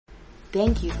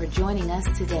Thank you for joining us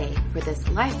today for this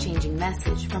life-changing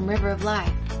message from River of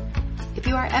Life. If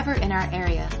you are ever in our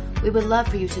area, we would love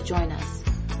for you to join us.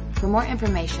 For more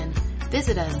information,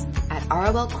 visit us at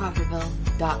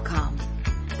rolcrawfordville.com.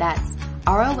 That's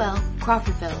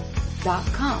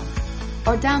rolcrawfordville.com.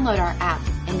 Or download our app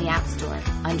in the App Store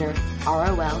under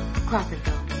ROL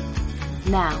Crawfordville.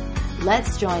 Now,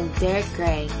 let's join Derricke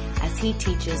Gray as he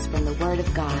teaches from the Word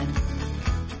of God.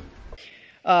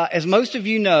 As most of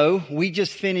you know, we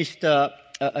just finished up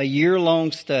a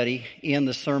year-long study in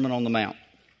the Sermon on the Mount.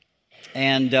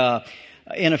 And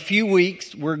in a few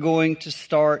weeks, we're going to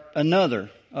start another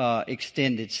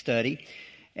extended study.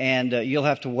 And you'll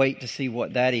have to wait to see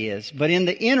what that is. But in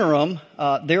the interim,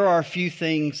 there are a few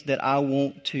things that I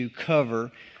want to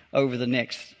cover over the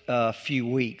next few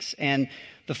weeks. And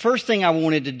the first thing I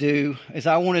wanted to do is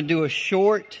I want to do a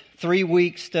short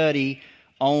 3-week study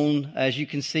on, as you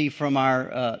can see from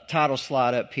our title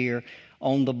slide up here,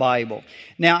 on the Bible.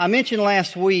 Now, I mentioned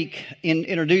last week in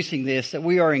introducing this that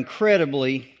we are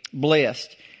incredibly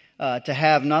blessed to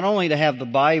have, not only to have the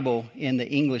Bible in the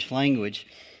English language,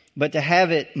 but to have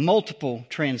it multiple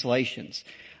translations.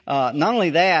 Not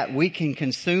only that, we can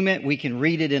consume it, we can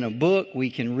read it in a book, we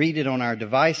can read it on our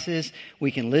devices, we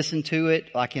can listen to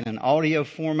it like in an audio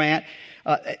format.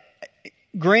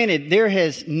 Granted, there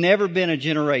has never been a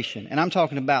generation, and I'm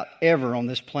talking about ever on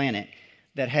this planet,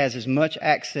 that has as much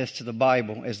access to the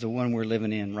Bible as the one we're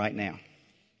living in right now.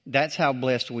 That's how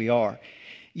blessed we are.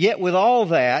 Yet with all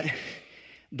that,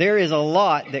 there is a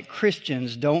lot that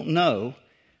Christians don't know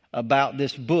about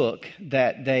this book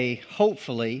that they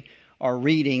hopefully are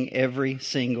reading every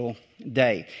single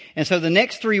day. And so the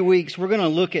next 3 weeks, we're going to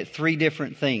look at 3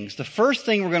 different things. The first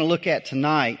thing we're going to look at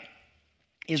tonight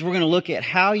is we're going to look at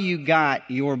how you got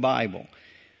your Bible.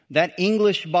 That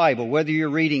English Bible, whether you're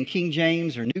reading King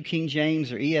James or New King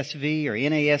James or ESV or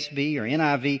NASB or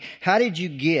NIV, how did you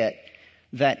get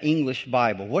that English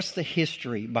Bible? What's the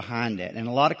history behind it? And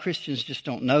a lot of Christians just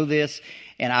don't know this.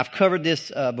 And I've covered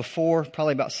this before,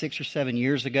 probably about 6 or 7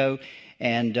 years ago.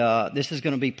 And this is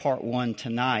going to be part 1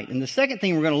 tonight. And the second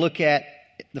thing we're going to look at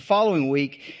the following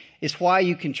week is why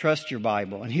you can trust your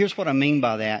Bible. And here's what I mean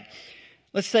by that.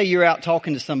 Let's say you're out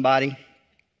talking to somebody,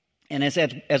 and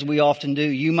as we often do,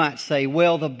 you might say,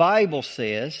 well, the Bible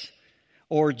says,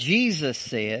 or Jesus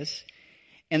says,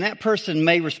 and that person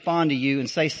may respond to you and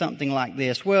say something like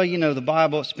this, well, you know, the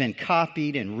Bible, it's been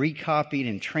copied and recopied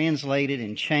and translated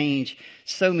and changed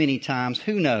so many times.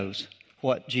 Who knows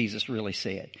what Jesus really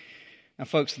said? Now,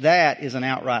 folks, that is an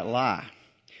outright lie.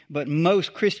 But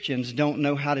most Christians don't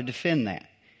know how to defend that.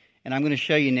 And I'm going to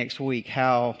show you next week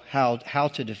how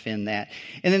to defend that.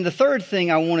 And then the third thing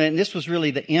I wanted, and this was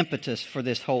really the impetus for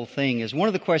this whole thing, is one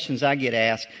of the questions I get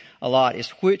asked a lot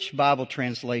is, which Bible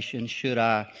translation should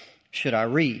I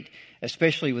read,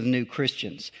 especially with new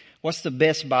Christians? What's the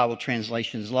best Bible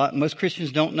translations? Most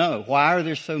Christians don't know. Why are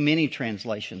there so many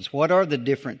translations? What are the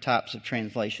different types of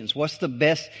translations? What's the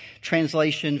best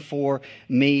translation for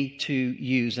me to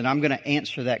use? And I'm going to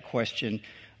answer that question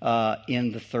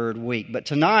in the third week. But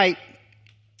tonight,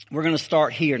 we're going to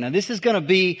start here. Now, this is going to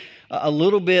be a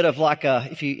little bit of like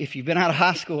if you've been out of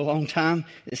high school a long time,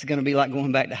 this is going to be like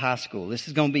going back to high school. This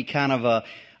is going to be kind of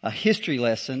a history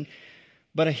lesson,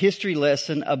 but a history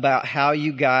lesson about how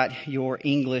you got your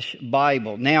English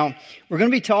Bible. Now, we're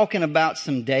going to be talking about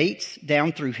some dates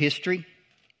down through history.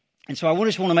 And so I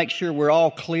just want to make sure we're all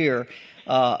clear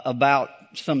about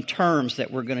some terms that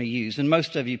we're going to use. And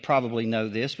most of you probably know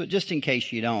this, but just in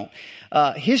case you don't.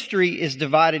 History is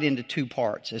divided into 2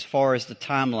 parts as far as the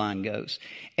timeline goes.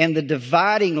 And the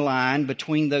dividing line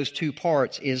between those 2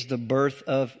 parts is the birth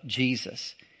of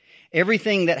Jesus.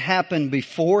 Everything that happened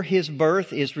before his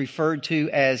birth is referred to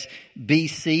as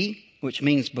BC, which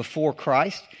means before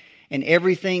Christ. And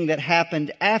everything that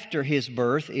happened after his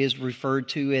birth is referred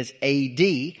to as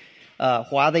AD.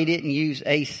 Why they didn't use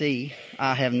AC,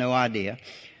 I have no idea.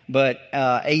 But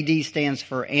AD stands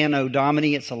for Anno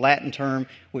Domini. It's a Latin term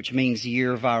which means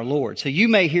year of our Lord. So you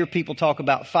may hear people talk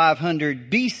about 500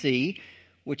 BC,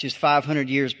 which is 500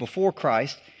 years before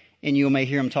Christ. And you may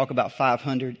hear them talk about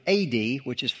 500 AD,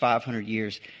 which is 500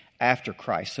 years after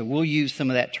Christ. So we'll use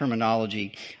some of that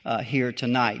terminology here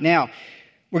tonight. Now,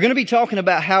 we're going to be talking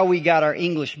about how we got our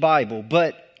English Bible.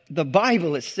 But the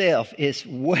Bible itself is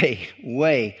way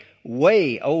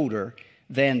older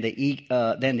than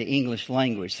the English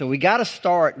language. So we got to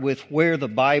start with where the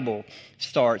Bible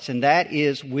starts, and that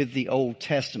is with the Old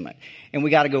Testament. And we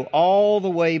got to go all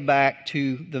the way back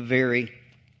to the very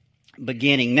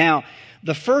beginning. Now,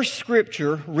 the first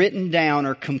scripture written down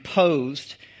or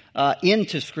composed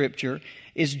into Scripture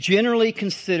is generally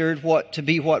considered to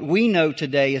be what we know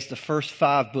today as the first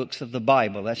 5 books of the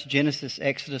Bible. That's Genesis,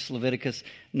 Exodus, Leviticus,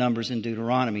 Numbers, and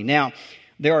Deuteronomy. Now,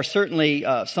 there are certainly,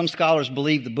 some scholars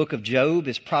believe the book of Job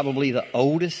is probably the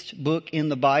oldest book in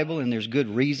the Bible, and there's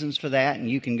good reasons for that, and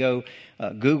you can go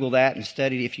Google that and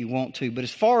study it if you want to. But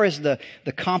as far as the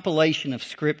compilation of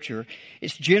Scripture,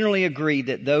 it's generally agreed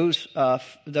that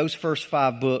those first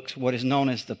 5 books, what is known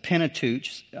as the Pentateuch,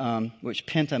 which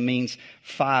Penta means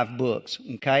 5 books,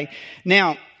 okay?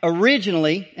 Now,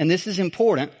 originally, and this is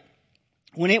important,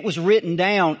 when it was written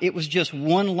down, it was just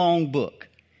one long book.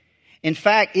 In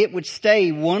fact, it would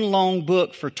stay one long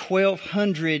book for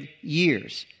 1,200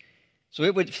 years.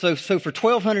 So for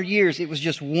 1,200 years, it was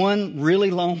just one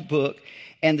really long book,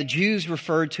 and the Jews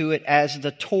referred to it as the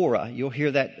Torah. You'll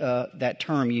hear that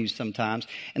term used sometimes,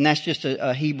 and that's just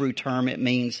a Hebrew term. It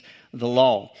means the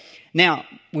law. Now,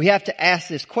 we have to ask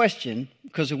this question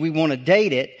because if we want to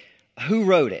date it, who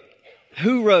wrote it?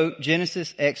 Who wrote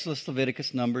Genesis, Exodus,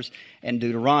 Leviticus, Numbers, and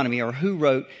Deuteronomy, or who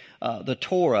wrote the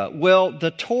Torah? Well,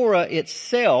 the Torah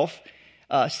itself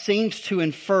seems to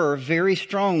infer very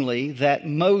strongly that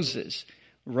Moses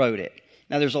wrote it.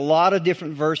 Now, there's a lot of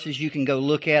different verses you can go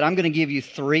look at. I'm going to give you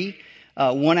 3.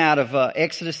 One out of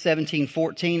Exodus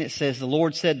 17:14. It says, "The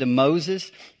Lord said to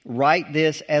Moses, write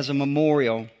this as a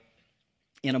memorial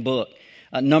in a book."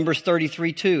 Numbers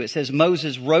 33:2. It says,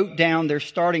 "Moses wrote down their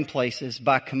starting places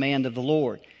by command of the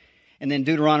Lord." And then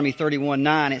Deuteronomy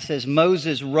 31:9, it says,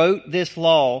 "Moses wrote this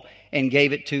law and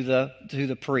gave it to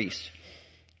the priest."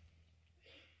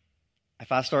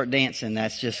 If I start dancing,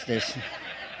 that's just there's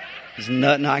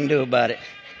nothing I can do about it.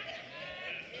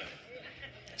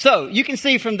 So you can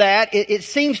see from that, it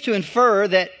seems to infer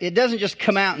that it doesn't just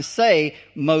come out and say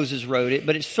Moses wrote it,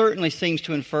 but it certainly seems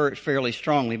to infer it fairly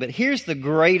strongly. But here's the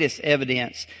greatest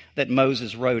evidence that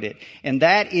Moses wrote it, and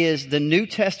that is the New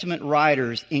Testament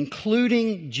writers,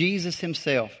 including Jesus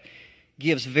himself,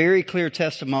 gives very clear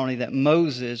testimony that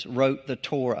Moses wrote the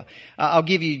Torah. I'll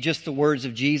give you just the words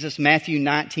of Jesus. Matthew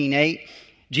 19:8.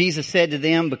 Jesus said to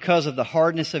them, "Because of the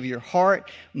hardness of your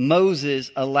heart,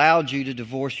 Moses allowed you to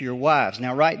divorce your wives."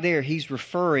 Now right there, he's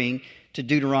referring to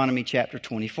Deuteronomy chapter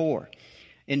 24.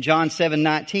 In John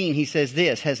 7:19, he says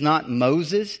this, "Has not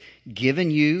Moses given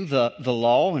you the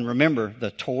law?" And remember,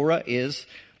 the Torah is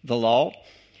the law.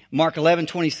 Mark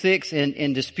 11:26,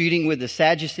 in disputing with the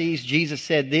Sadducees, Jesus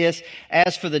said this,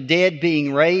 "As for the dead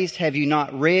being raised, have you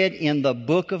not read in the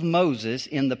book of Moses,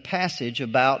 in the passage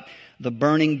about the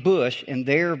burning bush?" And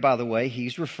there, by the way,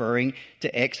 he's referring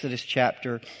to Exodus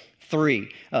chapter 3.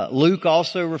 Luke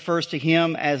also refers to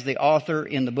him as the author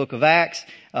in the book of Acts,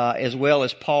 as well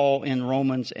as Paul in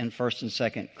Romans and 1st and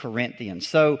 2nd Corinthians.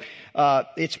 So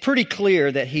it's pretty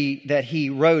clear that he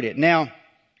wrote it. Now,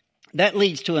 that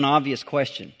leads to an obvious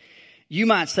question. You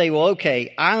might say, well,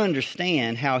 okay, I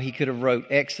understand how he could have wrote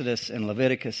Exodus and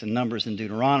Leviticus and Numbers and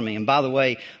Deuteronomy. And by the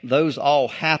way, those all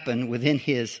happened within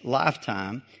his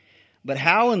lifetime. But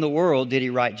how in the world did he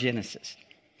write Genesis?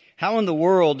 How in the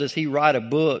world does he write a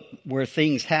book where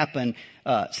things happen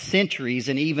centuries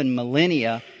and even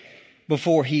millennia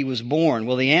before he was born?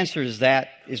 Well, the answer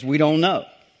is we don't know.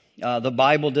 The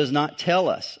Bible does not tell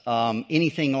us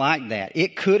anything like that.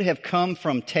 It could have come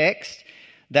from texts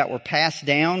that were passed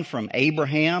down from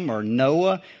Abraham or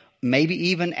Noah,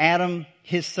 maybe even Adam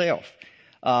himself.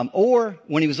 Or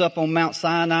when he was up on Mount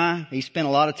Sinai, he spent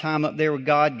a lot of time up there with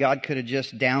God. God could have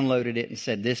just downloaded it and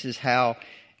said, this is how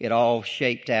it all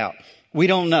shaped out. We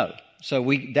don't know. So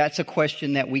that's a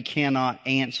question that we cannot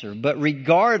answer. But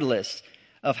regardless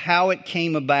of how it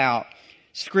came about,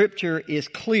 Scripture is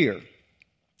clear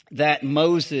that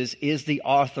Moses is the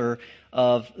author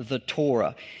of the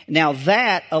Torah. Now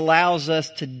that allows us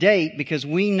to date, because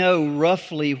we know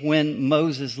roughly when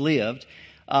Moses lived,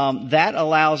 that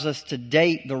allows us to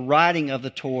date the writing of the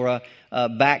Torah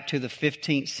back to the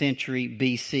 15th century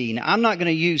BC. Now, I'm not going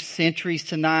to use centuries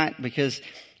tonight because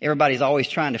everybody's always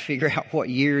trying to figure out what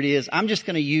year it is. I'm just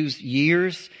going to use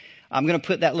years. I'm going to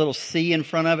put that little C in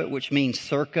front of it, which means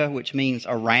circa, which means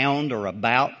around or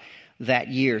about that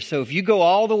year. So if you go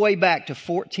all the way back to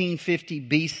 1450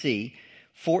 BC,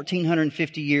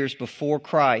 1450 years before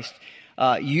Christ,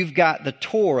 you've got the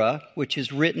Torah, which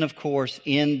is written, of course,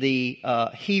 in the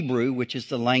Hebrew, which is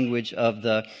the language of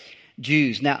the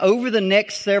Jews. Now, over the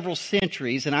next several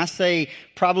centuries, and I say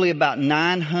probably about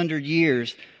 900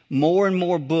 years, more and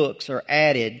more books are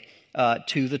added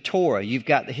to the Torah. You've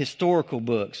got the historical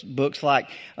books like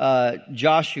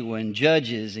Joshua and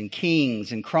Judges and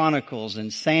Kings and Chronicles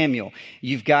and Samuel.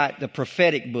 You've got the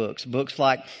prophetic books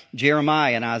like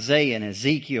Jeremiah and Isaiah and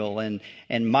Ezekiel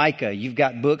and Micah. You've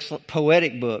got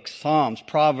poetic books, Psalms,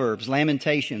 Proverbs,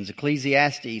 Lamentations,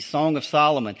 Ecclesiastes, Song of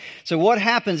Solomon. So what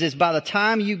happens is by the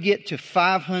time you get to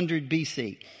 500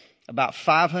 BC, about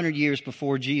 500 years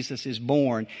before Jesus is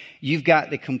born, you've got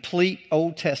the complete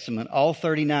Old Testament. All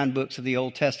 39 books of the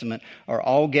Old Testament are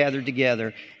all gathered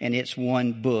together, and it's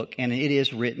one book, and it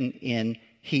is written in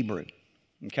Hebrew.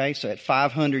 Okay, so at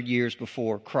 500 years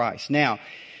before Christ. Now,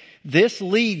 this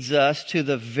leads us to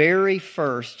the very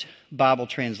first Bible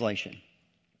translation.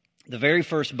 The very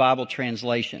first Bible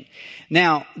translation.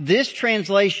 Now, this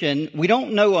translation, we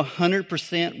don't know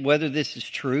 100% whether this is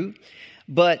true,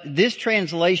 but this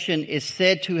translation is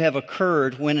said to have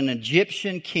occurred when an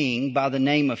Egyptian king by the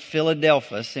name of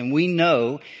Philadelphus, and we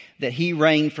know that he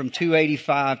reigned from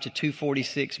 285 to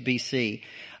 246 BC.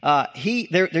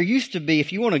 There used to be,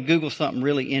 if you want to Google something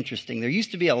really interesting, there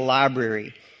used to be a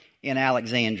library in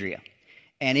Alexandria.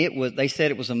 And they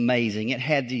said it was amazing. It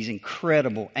had these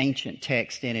incredible ancient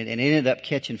texts in it, and it ended up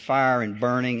catching fire and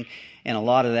burning, and a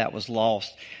lot of that was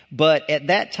lost. But at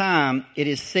that time, it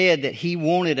is said that he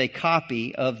wanted a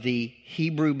copy of the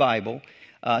Hebrew Bible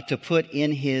to put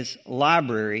in his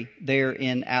library there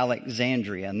in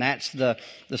Alexandria. And that's the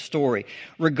story.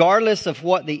 Regardless of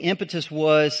what the impetus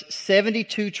was,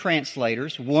 72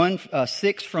 translators,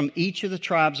 6 from each of the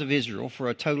tribes of Israel for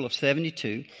a total of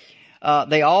 72.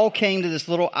 They all came to this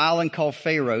little island called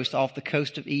Pharos off the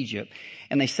coast of Egypt.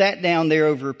 And they sat down there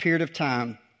over a period of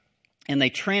time, and they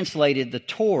translated the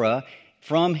Torah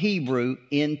from Hebrew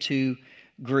into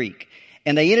Greek.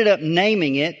 And they ended up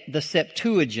naming it the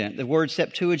Septuagint. The word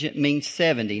Septuagint means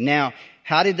 70. Now,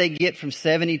 how did they get from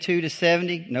 72 to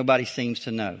 70? Nobody seems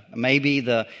to know. Maybe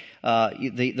the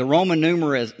Roman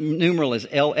numeral is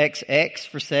LXX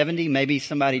for 70. Maybe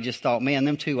somebody just thought, man,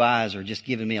 them two I's are just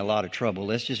giving me a lot of trouble.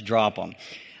 Let's just drop them.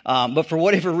 But for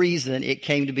whatever reason, it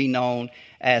came to be known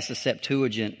as the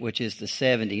Septuagint, which is the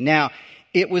 70. Now,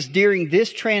 it was during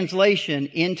this translation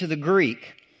into the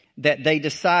Greek that they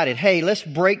decided, hey, let's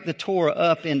break the Torah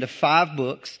up into 5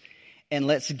 books and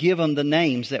let's give them the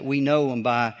names that we know them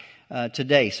by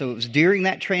today. So it was during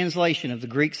that translation of the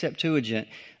Greek Septuagint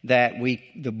that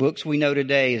the books we know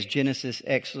today as Genesis,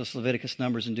 Exodus, Leviticus,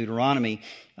 Numbers, and Deuteronomy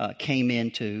came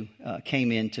into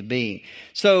being.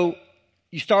 So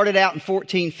you started out in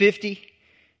 1450.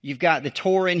 You've got the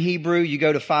Torah in Hebrew. You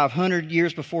go to 500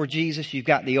 years before Jesus. You've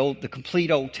got the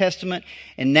complete Old Testament.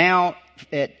 And now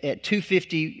at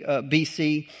 250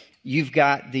 BC, you've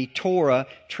got the Torah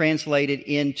translated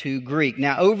into Greek.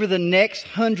 Now, over the next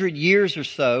 100 years or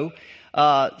so,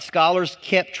 scholars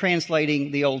kept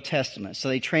translating the Old Testament. So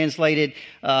they translated,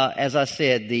 as I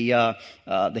said, the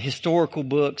historical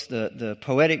books, the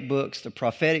poetic books, the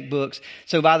prophetic books.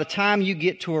 So by the time you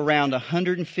get to around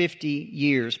 150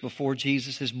 years before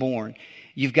Jesus is born,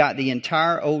 you've got the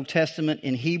entire Old Testament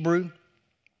in Hebrew,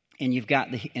 and you've got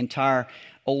the entire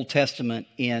Old Testament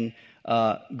in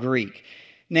Greek.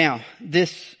 Now,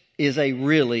 this is a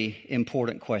really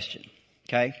important question,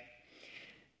 okay?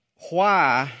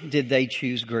 Why did they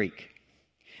choose Greek?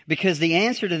 Because the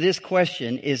answer to this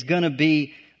question is going to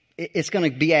be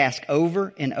asked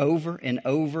over and over and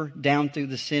over down through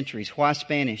the centuries. Why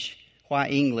Spanish? Why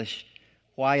English?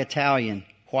 Why Italian?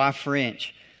 Why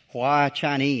French? Why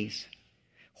Chinese?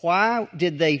 Why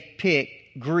did they pick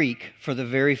Greek for the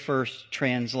very first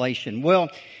translation? Well,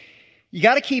 you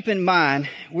got to keep in mind,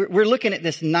 we're looking at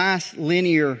this nice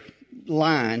linear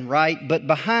line, right? But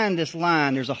behind this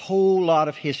line, there's a whole lot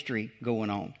of history going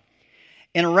on.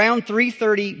 In around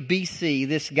 330 BC,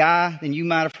 this guy, and you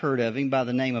might have heard of him by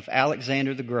the name of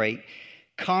Alexander the Great,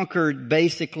 conquered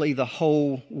basically the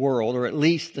whole world, or at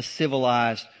least the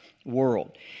civilized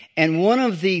world. And one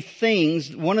of the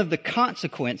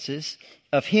consequences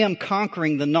of him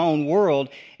conquering the known world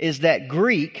is that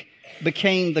Greek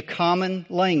became the common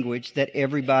language that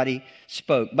everybody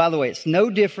spoke. By the way, it's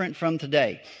no different from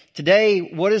today. Today,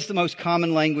 what is the most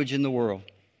common language in the world?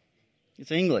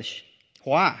 It's English.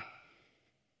 Why?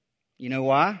 You know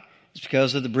why? It's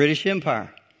because of the British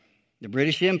Empire. The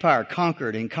British Empire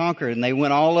conquered, and they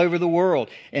went all over the world,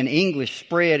 and English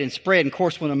spread and spread. And of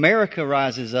course, when America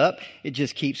rises up, it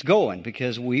just keeps going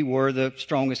because we were the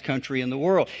strongest country in the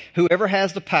world. Whoever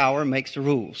has the power makes the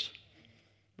rules,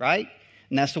 right?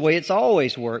 And that's the way it's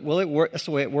always worked. Well, that's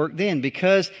the way it worked then.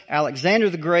 Because Alexander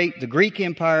the Great, the Greek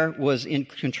Empire, was in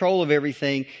control of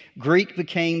everything, Greek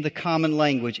became the common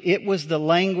language. It was the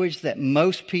language that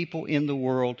most people in the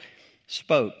world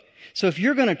spoke. So if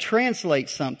you're going to translate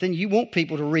something, you want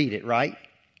people to read it, right?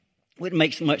 It wouldn't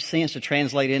make much sense to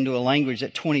translate into a language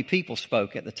that 20 people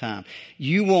spoke at the time.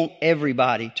 You want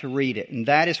everybody to read it, and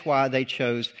that is why they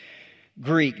chose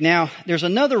Greek. Now, there's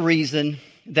another reason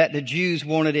that the Jews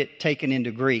wanted it taken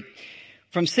into Greek.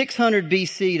 From 600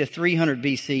 BC to 300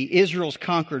 BC, Israel's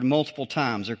conquered multiple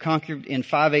times. They're conquered in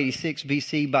 586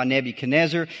 BC by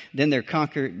Nebuchadnezzar. Then they're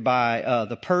conquered by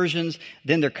the Persians.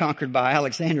 Then they're conquered by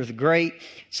Alexander the Great.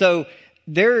 So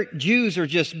their Jews are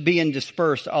just being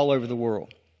dispersed all over the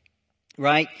world,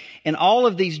 right? And all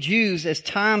of these Jews, as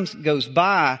time goes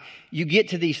by, you get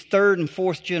to these third and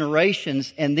fourth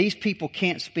generations, and these people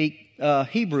can't speak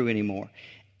Hebrew anymore.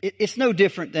 It's no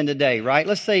different than today, right?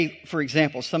 Let's say, for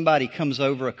example,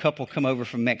 a couple come over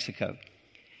from Mexico,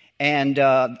 and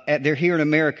they're here in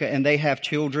America, and they have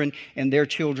children, and their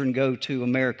children go to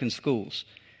American schools.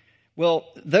 Well,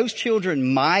 those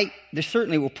children they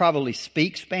certainly will probably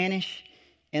speak Spanish,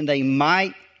 and they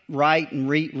might read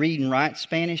and write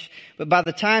Spanish, but by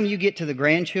the time you get to the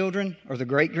grandchildren or the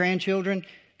great-grandchildren,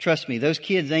 trust me, those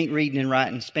kids ain't reading and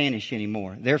writing Spanish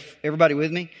anymore. Everybody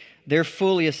with me? They're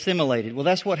fully assimilated. Well,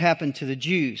 that's what happened to the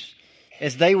Jews.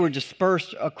 As they were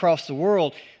dispersed across the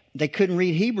world, they couldn't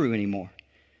read Hebrew anymore.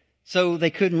 So they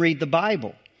couldn't read the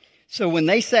Bible. So when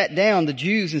they sat down, the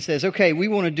Jews, and says, okay, we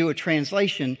want to do a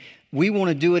translation. We want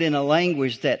to do it in a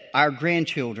language that our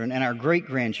grandchildren and our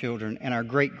great-grandchildren and our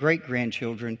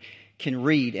great-great-grandchildren can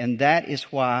read. And that is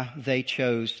why they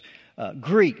chose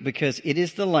Greek, because it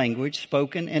is the language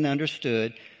spoken and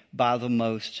understood by the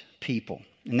most people.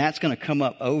 And that's going to come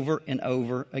up over and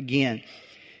over again.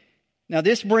 Now,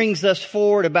 this brings us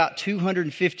forward about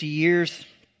 250 years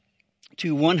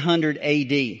to 100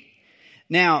 AD.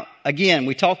 Now, again,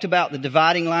 we talked about the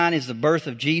dividing line is the birth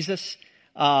of Jesus.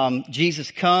 Jesus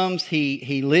comes,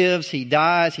 he lives, he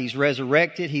dies, he's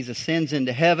resurrected, he ascends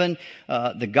into heaven.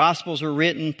 The Gospels are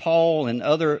written. Paul and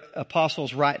other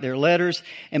apostles write their letters.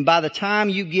 And by the time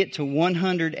you get to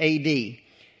 100 AD,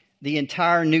 the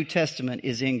entire New Testament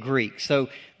is in Greek. So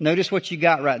notice what you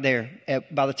got right there.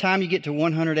 By the time you get to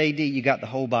 100 AD, you got the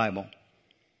whole Bible.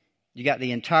 You got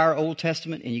the entire Old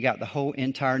Testament, and you got the whole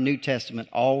entire New Testament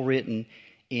all written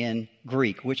in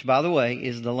Greek, which, by the way,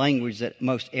 is the language that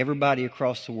most everybody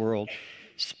across the world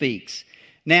speaks.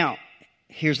 Now,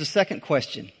 here's the second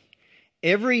question.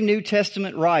 Every New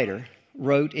Testament writer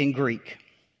wrote in Greek.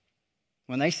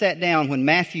 When they sat down, when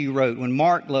Matthew wrote, when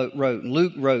Mark wrote, and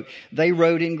Luke wrote, they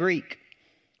wrote in Greek.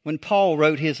 When Paul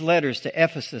wrote his letters to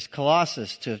Ephesus,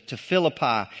 Colossus, to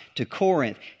Philippi, to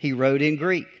Corinth, he wrote in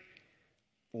Greek.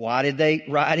 Why did they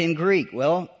write in Greek?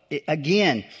 Well,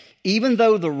 again, even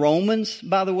though the Romans,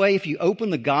 by the way, if you open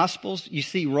the Gospels, you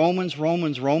see Romans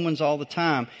all the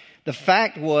time. The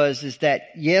fact is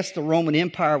that, yes, the Roman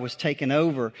Empire was taken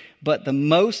over, but the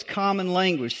most common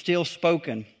language still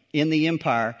spoken in the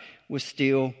empire was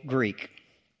still Greek.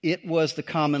 It was the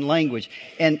common language.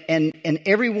 And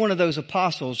every one of those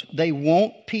apostles, they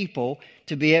want people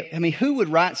to be, who would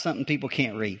write something people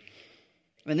can't read?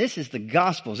 This is the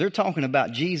Gospels. They're talking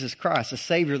about Jesus Christ, the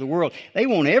Savior of the world. They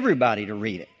want everybody to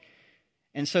read it.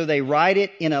 And so they write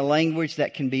it in a language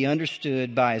that can be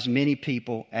understood by as many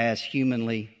people as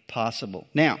humanly possible.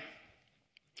 Now,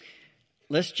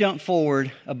 let's jump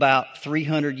forward about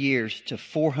 300 years to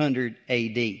 400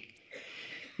 AD.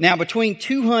 Now, between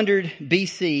 200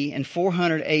 BC and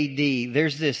 400 AD,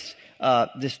 there's this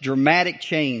dramatic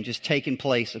change is taking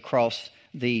place across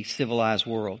the civilized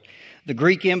world. The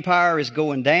Greek Empire is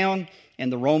going down,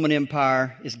 and the Roman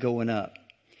Empire is going up.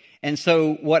 And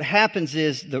so what happens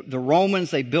is the Romans,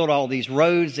 they built all these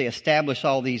roads, they established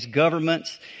all these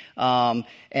governments, and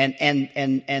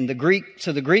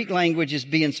the Greek language is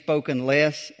being spoken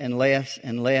less and less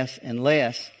and less and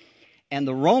less. And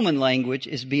the Roman language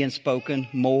is being spoken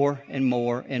more and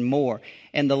more and more.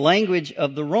 And the language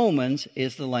of the Romans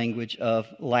is the language of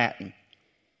Latin.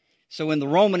 So in the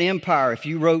Roman Empire, if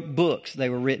you wrote books, they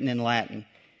were written in Latin.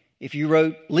 If you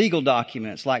wrote legal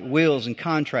documents like wills and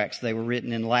contracts, they were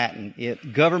written in Latin.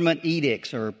 Government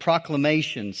edicts or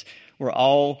proclamations were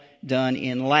all done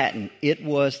in Latin. It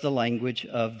was the language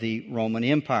of the Roman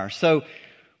Empire. So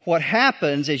what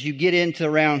happens as you get into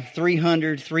around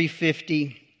 300,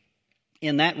 350,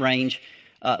 in that range,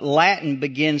 Latin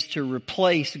begins to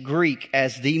replace Greek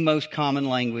as the most common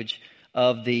language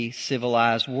of the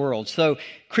civilized world. So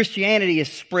Christianity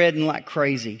is spreading like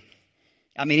crazy.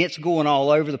 It's going all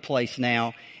over the place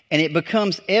now. And it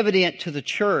becomes evident to the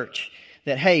church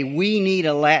that, hey, we need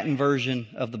a Latin version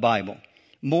of the Bible.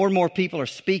 More and more people are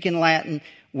speaking Latin.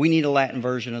 We need a Latin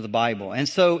version of the Bible. And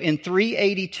so in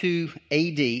 382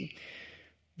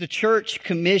 AD, the church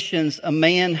commissions a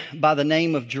man by the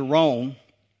name of Jerome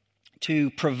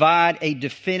to provide a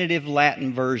definitive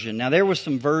Latin version. Now, there were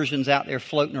some versions out there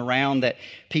floating around that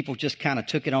people just kind of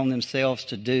took it on themselves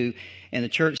to do. And the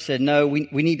church said, no, we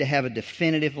need to have a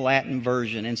definitive Latin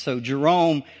version. And so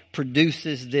Jerome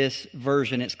produces this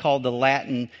version. It's called the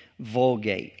Latin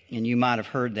Vulgate. And you might have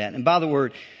heard that. And by the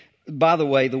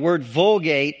way, the word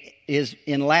Vulgate is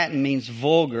in Latin means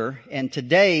vulgar. And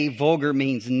today, vulgar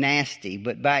means nasty.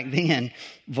 But back then,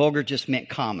 vulgar just meant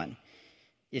common.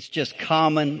 It's just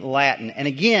common Latin. And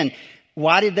again,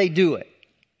 why did they do it?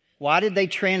 Why did they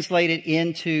translate it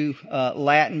into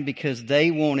Latin? Because they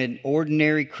wanted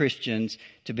ordinary Christians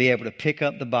to be able to pick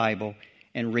up the Bible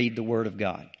and read the Word of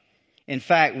God. In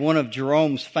fact, one of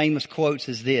Jerome's famous quotes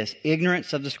is this: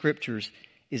 ignorance of the Scriptures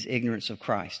is ignorance of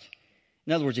Christ.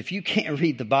 In other words, if you can't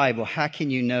read the Bible, how can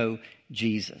you know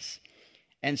Jesus?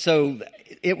 And so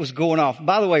it was going off.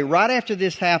 By the way, right after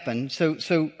this happened,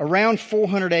 so around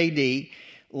 400 A.D.,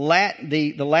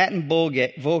 the Latin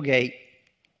Vulgate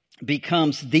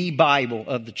becomes the Bible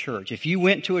of the church. If you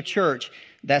went to a church,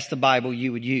 that's the Bible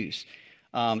you would use.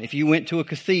 If you went to a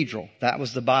cathedral, that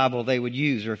was the Bible they would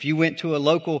use. Or if you went to a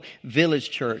local village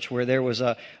church where there was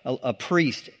a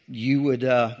priest,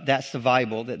 that's the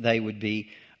Bible that they would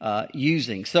be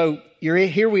using. So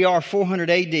here we are,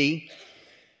 400 A.D.,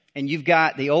 and you've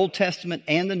got the Old Testament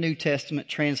and the New Testament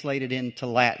translated into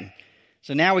Latin.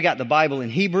 So now we got the Bible in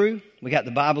Hebrew, we got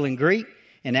the Bible in Greek,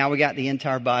 and now we got the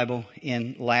entire Bible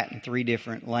in Latin, 3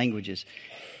 different languages.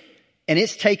 And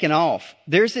it's taken off.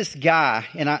 There's this guy,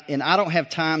 and I don't have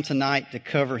time tonight to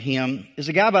cover him. There's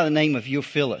a guy by the name of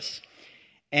Euphilus.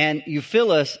 And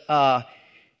Euphilus,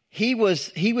 he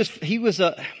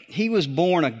was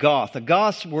born a Goth. The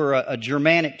Goths were a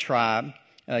Germanic tribe.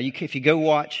 If you go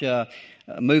watch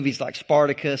movies like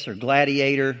Spartacus or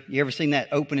Gladiator, you ever seen that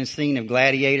opening scene of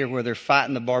Gladiator where they're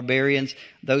fighting the barbarians?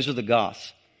 Those are the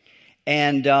Goths.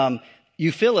 And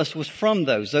Euphilus was from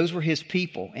those. Those were his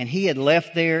people. And he had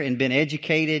left there and been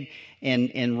educated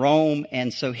in Rome.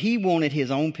 And so he wanted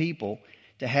his own people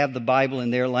to have the Bible in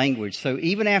their language. So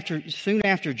soon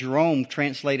after Jerome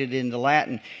translated it into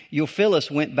Latin,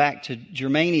 Euphilus went back to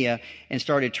Germania and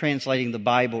started translating the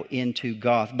Bible into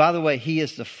Goth. By the way, he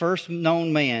is the first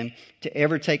known man to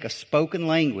ever take a spoken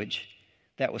language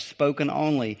that was spoken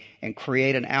only and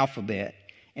create an alphabet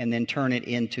and then turn it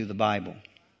into the Bible.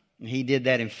 And he did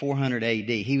that in 400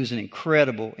 A.D. He was an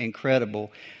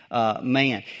incredible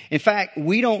man. In fact,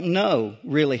 we don't know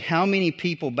really how many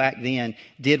people back then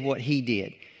did what he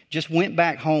did. Just went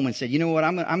back home and said, you know what,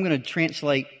 I'm going to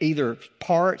translate either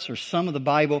parts or some of the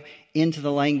Bible into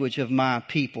the language of my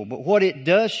people. But what it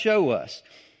does show us,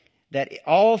 that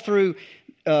all through,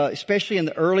 especially in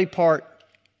the early part,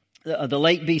 the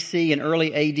late BC and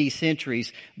early AD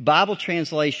centuries, Bible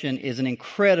translation is an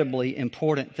incredibly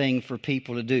important thing for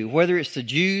people to do. Whether it's the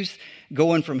Jews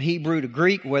going from Hebrew to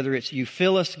Greek, whether it's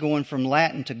Euphilus going from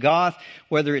Latin to Goth,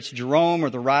 whether it's Jerome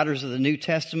or the writers of the New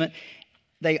Testament,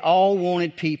 they all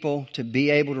wanted people to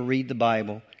be able to read the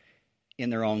Bible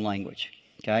in their own language.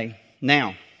 Okay?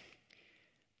 Now,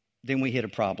 then we hit a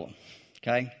problem.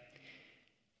 Okay?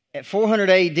 At 400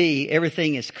 AD,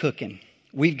 everything is cooking.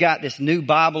 We've got this new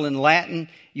Bible in Latin.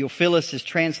 Euphilus is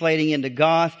translating into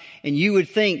Goth. And you would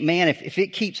think, man, if it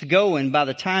keeps going, by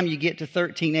the time you get to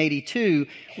 1382,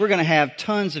 we're going to have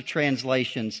tons of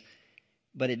translations.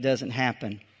 But it doesn't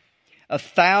happen.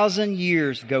 1,000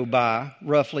 years go by,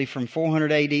 roughly from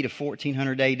 400 AD to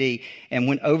 1400 AD. And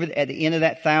at the end of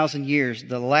that 1,000 years,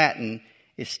 the Latin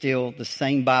is still the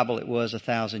same Bible it was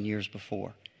 1,000 years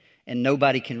before. And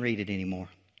nobody can read it anymore.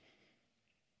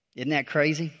 Isn't that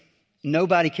crazy?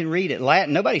 Nobody can read it.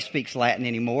 Latin, nobody speaks Latin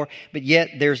anymore, but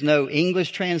yet there's no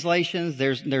English translations.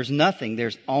 There's nothing.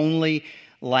 There's only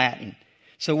Latin.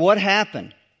 So what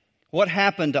happened? What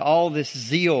happened to all this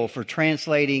zeal for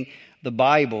translating the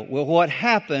Bible? Well, what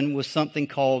happened was something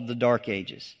called the Dark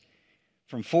Ages,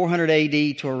 from 400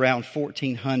 AD to around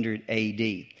 1400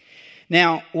 AD.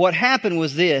 Now, what happened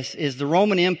was is the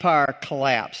Roman Empire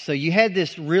collapsed. So you had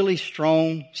this really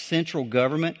strong central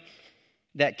government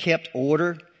that kept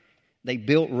order. They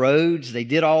built roads, they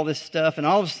did all this stuff, and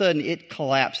all of a sudden it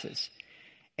collapses.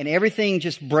 And everything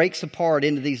just breaks apart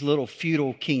into these little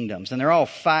feudal kingdoms. And they're all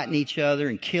fighting each other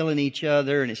and killing each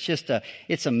other, and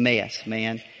it's a mess,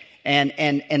 man.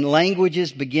 And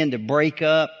languages begin to break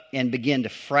up and begin to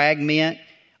fragment.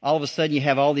 All of a sudden you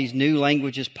have all these new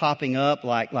languages popping up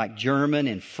like German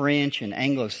and French and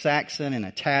Anglo-Saxon and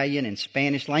Italian and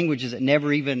Spanish, languages that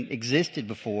never even existed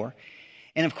before.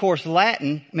 And of course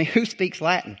Latin, who speaks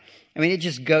Latin? It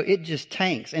just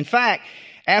tanks. In fact,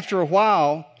 after a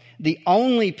while, The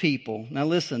only people, now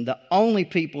listen, the only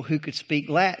people who could speak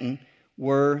Latin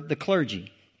were the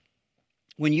clergy.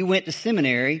 When you went to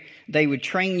seminary, they would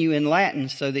train you in Latin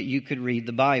so that you could read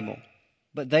the Bible.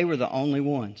 But they were the only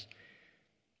ones.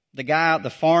 The guy, the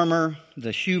farmer,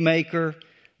 the shoemaker,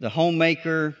 the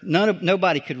homemaker,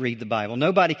 nobody could read the Bible.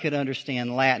 Nobody could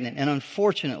understand Latin. And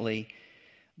unfortunately,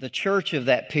 the church of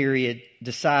that period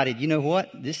decided, you know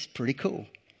what? This is pretty cool.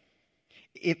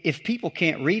 If people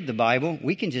can't read the Bible,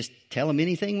 we can just tell them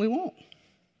anything we want.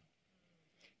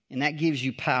 And that gives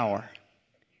you power.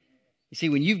 You see,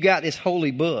 when you've got this holy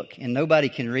book and nobody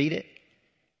can read it,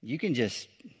 you can just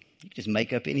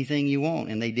make up anything you want.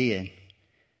 And they did.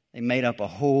 They made up a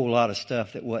whole lot of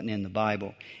stuff that wasn't in the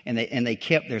Bible. And they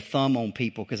kept their thumb on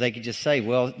people because they could just say,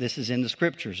 well, this is in the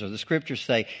Scriptures, or the Scriptures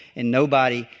say, and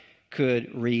nobody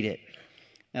could read it.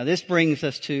 Now, this brings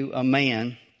us to a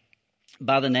man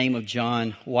by the name of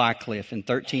John Wycliffe in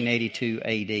 1382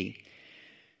 A.D.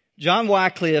 John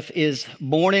Wycliffe is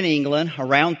born in England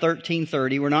around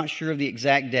 1330. We're not sure of the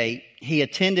exact date. He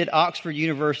attended Oxford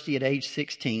University at age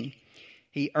 16.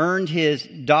 He earned his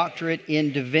doctorate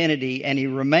in divinity, and he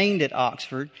remained at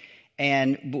Oxford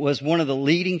and was one of the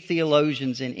leading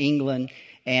theologians in England,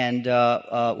 and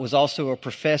was also a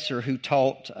professor who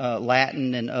taught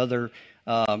Latin and other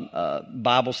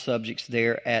Bible subjects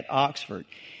there at Oxford.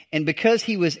 And because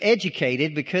he was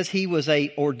educated, because he was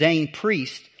an ordained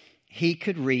priest, he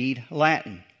could read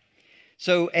Latin.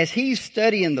 So as he's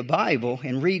studying the Bible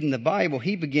and reading the Bible,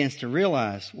 he begins to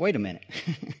realize, wait a minute,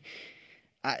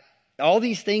 all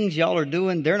these things y'all are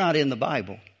doing, they're not in the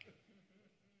Bible.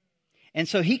 And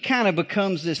so he kind of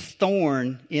becomes this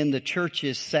thorn in the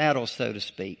church's saddle, so to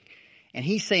speak. And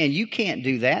he's saying, you can't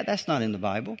do that. That's not in the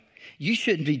Bible. You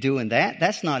shouldn't be doing that.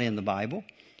 That's not in the Bible.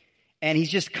 And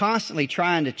he's just constantly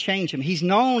trying to change him. He's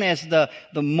known as the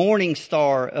morning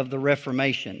star of the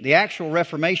Reformation. The actual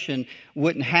Reformation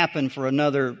wouldn't happen for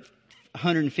another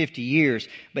 150 years.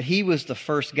 But he was the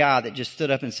first guy that just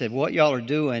stood up and said, what y'all are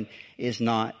doing is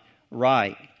not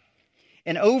right.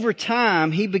 And over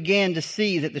time, he began to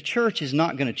see that the church is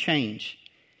not going to change.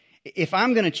 If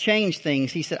I'm going to change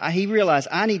things, he realized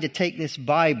I need to take this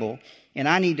Bible and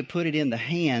I need to put it in the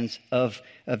hands of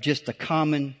just the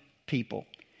common people.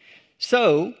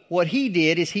 So what he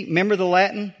did is remember the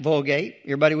Latin Vulgate?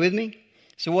 Everybody with me?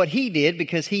 So what he did,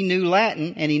 because he knew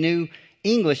Latin and he knew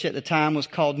English at the time was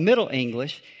called Middle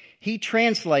English, he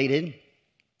translated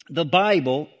the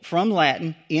Bible from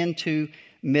Latin into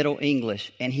Middle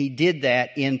English. And he did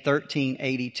that in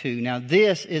 1382. Now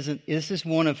this is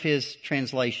one of his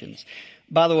translations.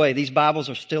 By the way, these Bibles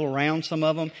are still around, some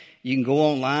of them. You can go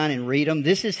online and read them.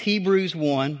 This is Hebrews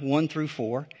 1 through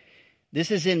 4.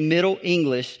 This is in Middle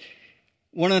English.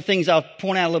 One of the things I'll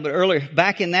point out a little bit earlier,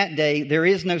 back in that day, there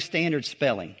is no standard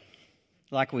spelling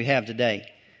like we have today.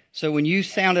 So when you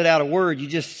sounded out a word, you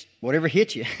just, whatever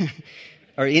hit you.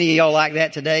 Are any of y'all like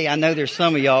that today? I know there's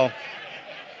some of y'all.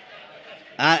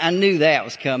 I knew that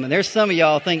was coming. There's some of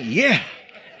y'all think, yeah,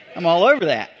 I'm all over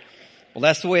that. Well,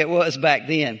 that's the way it was back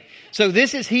then. So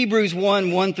this is Hebrews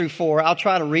 1 through 4. I'll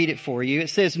try to read it for you. It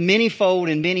says, manyfold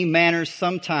in many manners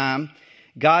sometime,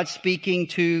 God speaking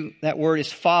to, that word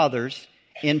is fathers,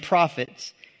 in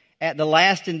prophets, at the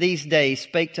last in these days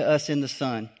spake to us in the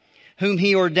Son, whom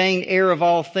he ordained heir of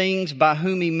all things, by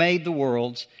whom he made the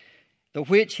worlds, the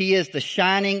which he is the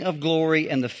shining of glory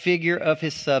and the figure of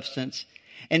his substance,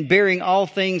 and bearing all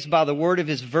things by the word of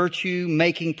his virtue,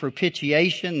 making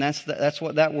propitiation, that's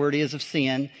what that word is of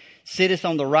sin, sitteth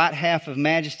on the right half of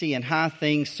majesty and high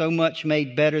things, so much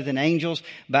made better than angels,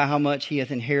 by how much he hath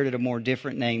inherited a more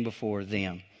different name before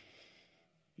them.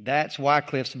 That's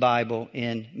Wycliffe's Bible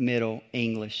in Middle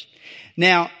English.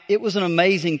 Now, it was an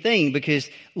amazing thing because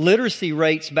literacy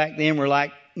rates back then were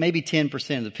like maybe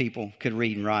 10% of the people could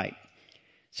read and write.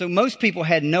 So most people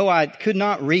could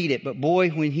not read it, but boy,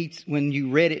 when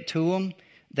you read it to them,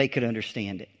 they could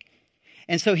understand it.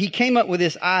 And so he came up with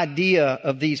this idea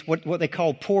of these, what they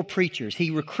call poor preachers. He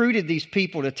recruited these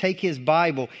people to take his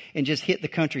Bible and just hit the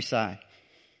countryside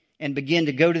and begin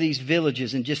to go to these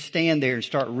villages and just stand there and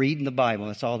start reading the Bible.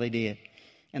 That's all they did.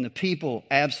 And the people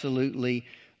absolutely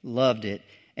loved it.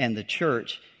 And the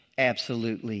church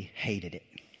absolutely hated it.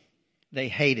 They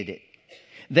hated it.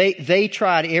 They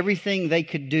tried everything they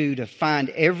could do to find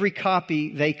every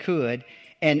copy they could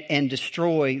and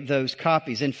destroy those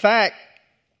copies. In fact,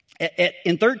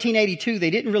 in 1382, they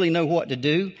didn't really know what to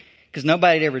do because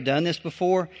nobody had ever done this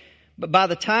before. But by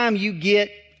the time you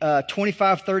get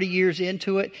 25, 30 years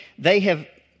into it,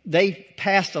 they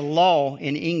passed a law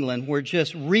in England where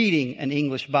just reading an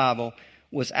English Bible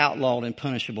was outlawed and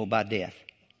punishable by death.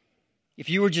 If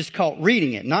you were just caught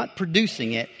reading it, not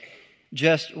producing it,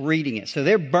 just reading it. So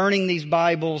they're burning these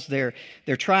Bibles. They're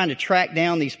trying to track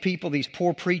down these people, these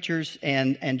poor preachers,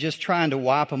 and just trying to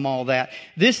wipe them all that.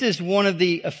 This is one of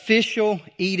the official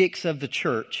edicts of the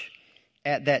church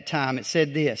at that time. It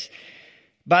said this: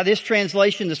 by this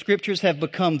translation, the scriptures have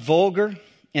become vulgar,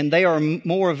 and they are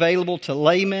more available to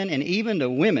laymen and even to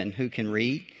women who can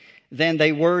read than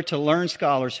they were to learned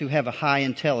scholars who have a high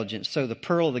intelligence. So the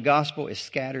pearl of the gospel is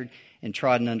scattered and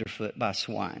trodden underfoot by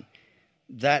swine.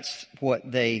 That's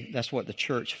what the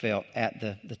church felt at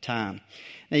the time.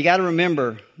 Now you got to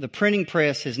remember, the printing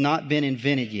press has not been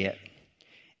invented yet.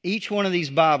 Each one of these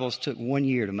Bibles took 1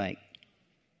 year to make.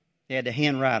 They had to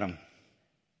handwrite them.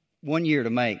 1 year to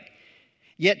make.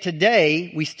 Yet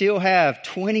today, we still have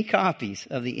 20 copies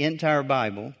of the entire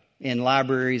Bible in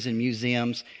libraries and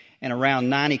museums, and around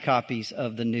 90 copies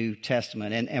of the New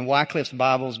Testament. And Wycliffe's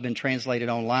Bible has been translated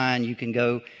online. You can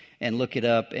go and look it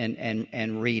up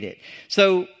and read it.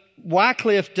 So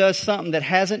Wycliffe does something that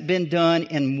hasn't been done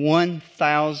in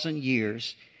 1,000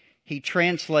 years. He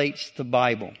translates the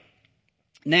Bible.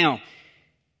 Now,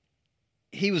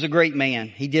 he was a great man.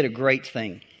 He did a great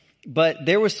thing. But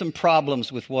there were some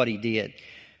problems with what he did.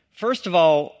 First of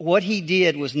all, what he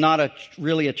did was not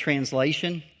really a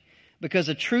translation, because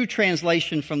a true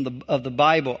translation of the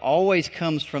Bible always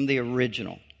comes from the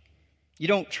original. You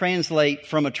don't translate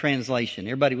from a translation.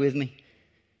 Everybody with me?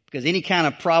 Because any kind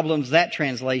of problems that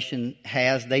translation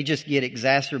has, they just get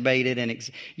exacerbated, and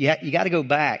you got to go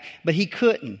back. But he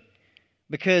couldn't,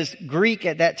 because Greek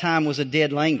at that time was a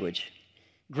dead language.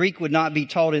 Greek would not be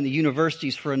taught in the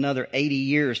universities for another 80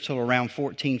 years till around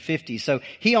 1450. So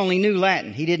he only knew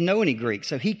Latin. He didn't know any Greek.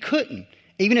 So he couldn't.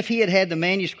 Even if he had the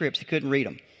manuscripts, he couldn't read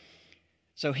them.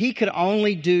 So he could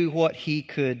only do what he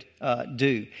could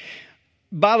do.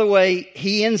 By the way,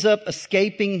 he ends up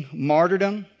escaping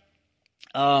martyrdom.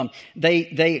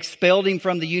 They expelled him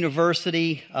from the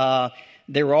university.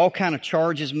 There were all kind of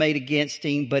charges made against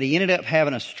him, but he ended up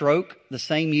having a stroke the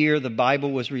same year the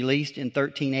Bible was released in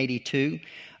 1382.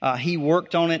 He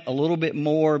worked on it a little bit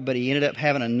more, but he ended up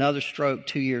having another stroke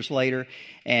 2 years later,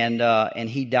 and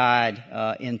he died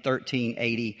in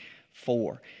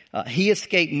 1384. He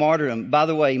escaped martyrdom. By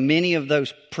the way, many of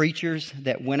those preachers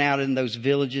that went out in those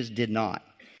villages did not.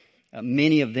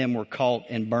 Many of them were caught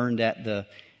and burned at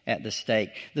the stake.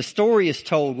 The story is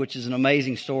told, which is an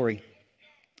amazing story,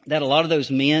 that a lot of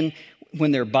those men,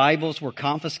 when their Bibles were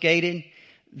confiscated,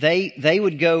 they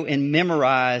would go and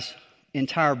memorize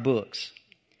entire books.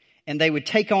 And they would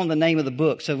take on the name of the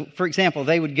book. So, for example,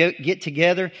 they would get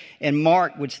together, and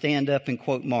Mark would stand up and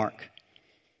quote Mark.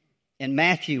 And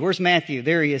Matthew, where's Matthew?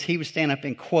 There he is. He would stand up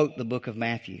and quote the book of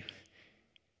Matthew.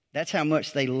 That's how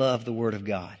much they loved the Word of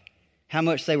God. How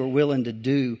much they were willing to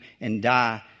do and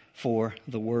die for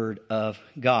the Word of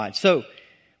God. So,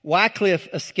 Wycliffe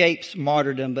escapes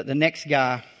martyrdom, but the next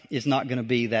guy is not going to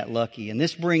be that lucky. And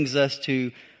this brings us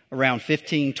to around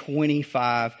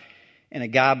 1525 and a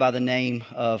guy by the name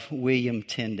of William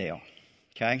Tyndale.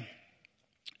 Okay?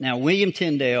 Now, William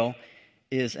Tyndale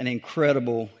is an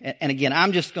incredible, and again,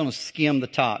 I'm just going to skim the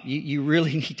top. You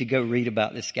really need to go read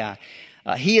about this guy.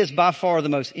 He is by far the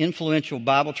most influential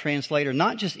Bible translator,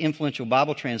 not just influential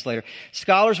Bible translator.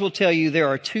 Scholars will tell you there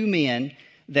are two men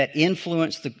that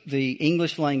influenced the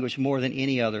English language more than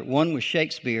any other. One was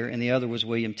Shakespeare, and the other was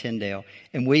William Tyndale.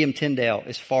 And William Tyndale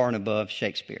is far and above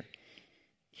Shakespeare.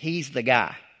 He's the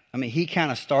guy. I mean, he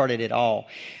kind of started it all.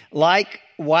 Like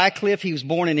Wycliffe, he was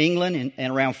born in England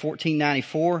in around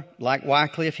 1494. Like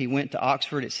Wycliffe, he went to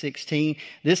Oxford at 16.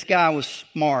 This guy was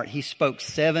smart. He spoke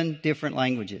 7 different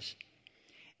languages.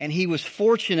 And he was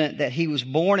fortunate that he was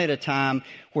born at a time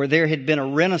where there had been a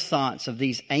renaissance of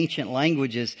these ancient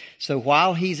languages. So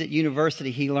while he's at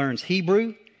university, he learns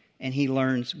Hebrew and he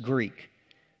learns Greek.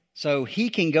 So he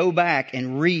can go back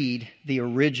and read the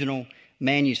original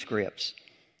manuscripts.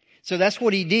 So that's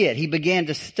what he did. He began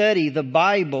to study the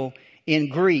Bible in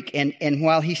Greek. And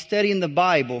while he's studying the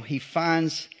Bible, he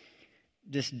finds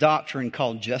this doctrine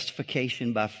called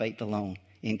justification by faith alone,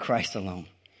 in Christ alone.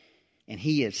 And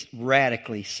he is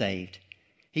radically saved.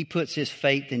 He puts his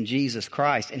faith in Jesus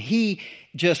Christ. And he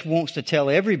just wants to tell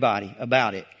everybody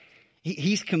about it.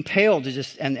 He's compelled to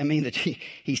just, and I mean,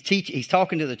 he's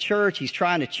talking to the church. He's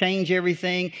trying to change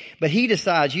everything. But he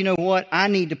decides, you know what? I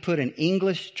need to put an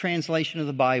English translation of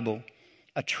the Bible,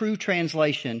 a true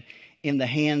translation, in the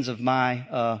hands of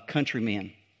my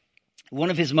countrymen. One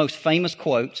of his most famous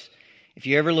quotes, if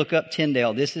you ever look up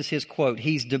Tyndale, this is his quote.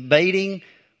 He's debating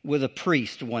with a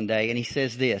priest one day, and he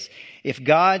says this: "If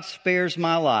God spares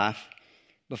my life,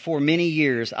 before many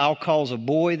years, I'll cause a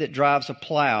boy that drives a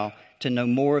plow to know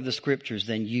more of the Scriptures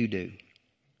than you do."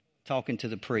 talking to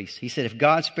the priest. He said, if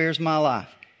God spares my life,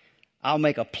 I'll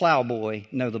make a plowboy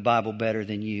know the Bible better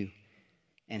than you.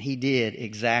 And he did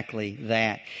exactly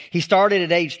that. He started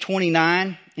at age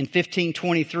 29 in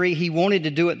 1523. He wanted to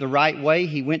do it the right way.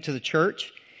 He went to the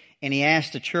church and he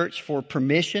asked the church for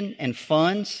permission and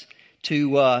funds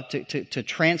to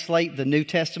translate the New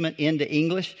Testament into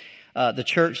English. The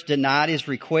church denied his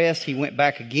request. He went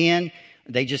back again.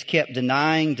 They just kept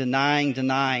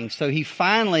denying. So he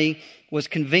finally was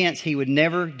convinced he would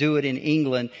never do it in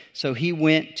England. So he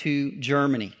went to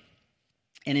Germany.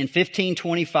 And in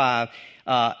 1525,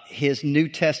 his New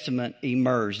Testament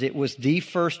emerged. It was the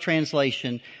first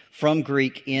translation from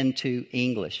Greek into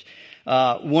English.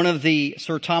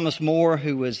 Sir Thomas More,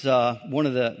 who was one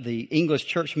of the English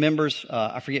church members,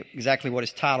 I forget exactly what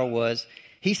his title was,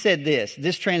 he said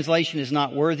this translation is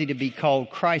not worthy to be called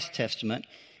Christ's Testament,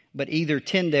 but either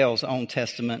Tyndale's own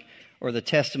testament or the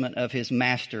testament of his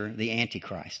master, the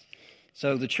Antichrist.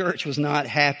 So the church was not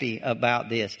happy about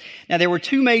this. Now, there were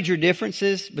two major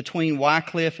differences between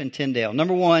Wycliffe and Tyndale.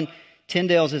 Number one,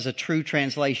 Tyndale's is a true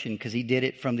translation because he did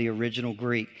it from the original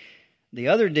Greek. The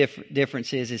other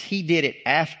difference is he did it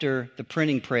after the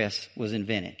printing press was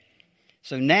invented.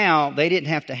 So now they didn't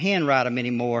have to handwrite them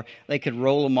anymore. They could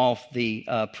roll them off the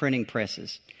printing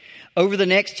presses. Over the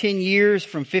next 10 years,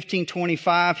 from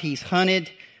 1525, he's hunted.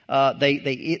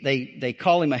 They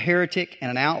call him a heretic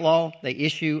and an outlaw. They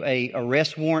issue a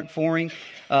arrest warrant for him.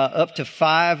 Up to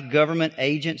 5 government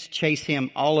agents chase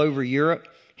him all over Europe.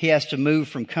 He has to move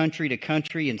from country to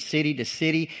country and city to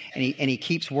city, and he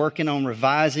keeps working on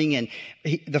revising. And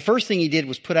the first thing he did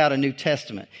was put out a New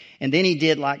Testament, and then he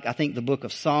did I think the book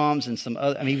of Psalms and some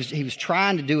other. I mean, he was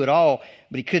trying to do it all,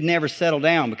 but he could never settle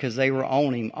down because they were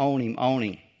on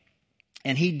him.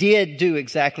 And he did do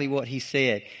exactly what he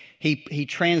said. He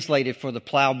translated for the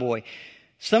plowboy.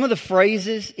 Some of the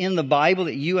phrases in the Bible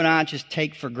that you and I just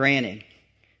take for granted,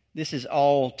 this is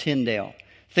all Tyndale.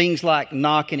 Things like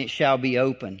knock and it shall be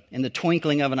open, in the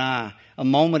twinkling of an eye, a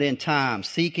moment in time,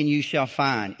 seek and you shall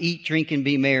find, eat, drink and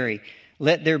be merry,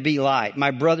 let there be light,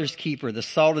 my brother's keeper, the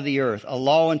salt of the earth, a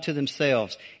law unto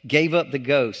themselves, gave up the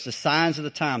ghost, the signs of the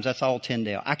times. That's all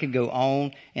Tyndale. I could go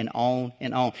on and on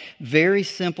and on. Very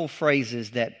simple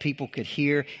phrases that people could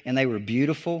hear, and they were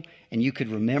beautiful, and you could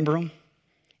remember them.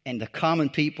 And the common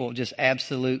people just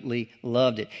absolutely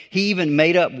loved it. He even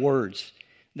made up words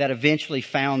that eventually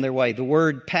found their way. The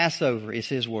word Passover is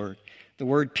his word. The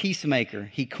word peacemaker,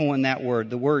 he coined that word.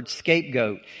 The word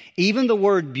scapegoat. Even the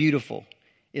word beautiful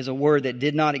is a word that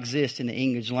did not exist in the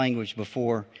English language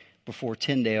before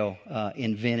Tyndale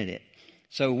invented it.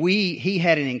 So he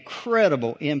had an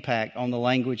incredible impact on the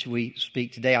language we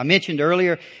speak today. I mentioned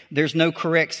earlier, there's no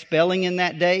correct spelling in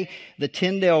that day. The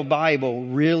Tyndale Bible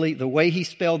really, the way he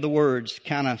spelled the words,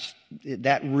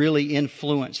 that really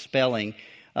influenced spelling.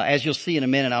 As you'll see in a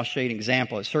minute, I'll show you an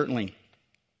example. It certainly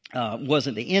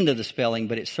wasn't the end of the spelling,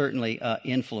 but it certainly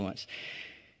influenced.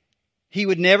 He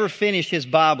would never finish his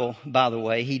Bible, by the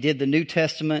way. He did the New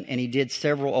Testament and he did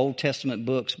several Old Testament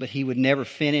books, but he would never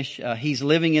finish. He's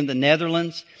living in the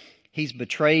Netherlands. He's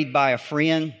betrayed by a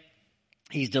friend.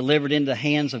 He's delivered into the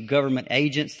hands of government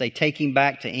agents. They take him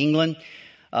back to England.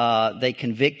 They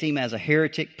convict him as a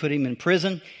heretic, put him in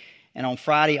prison. And on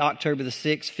Friday, October the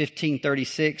 6th,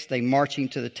 1536, they march him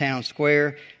to the town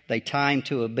square. They tie him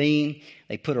to a beam.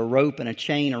 They put a rope and a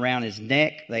chain around his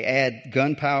neck. They add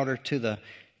gunpowder to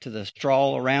the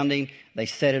straw around him. They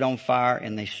set it on fire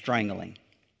and they strangle him.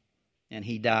 And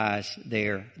he dies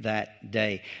there that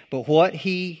day. But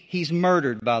he's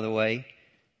murdered, by the way,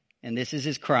 and this is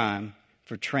his crime,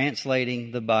 for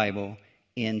translating the Bible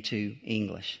into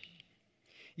English.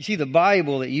 You see, the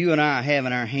Bible that you and I have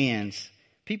in our hands,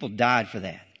 people died for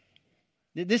that.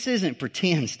 This isn't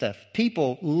pretend stuff.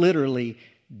 People literally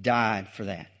died for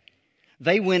that.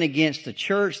 They went against the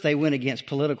church. They went against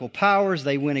political powers.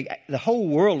 The whole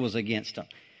world was against them.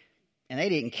 And they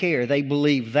didn't care. They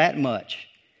believed that much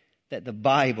that the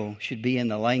Bible should be in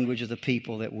the language of the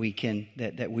people that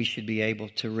we should be able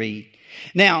to read.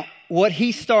 Now, what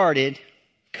he started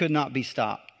could not be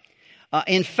stopped.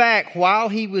 In fact, while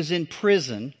he was in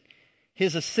prison,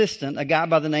 his assistant, a guy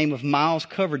by the name of Miles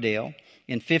Coverdale,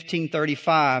 in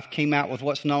 1535 came out with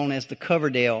what's known as the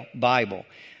Coverdale Bible.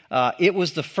 It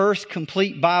was the first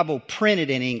complete Bible printed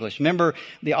in English. Remember,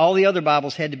 all the other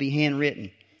Bibles had to be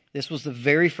handwritten. This was the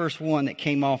very first one that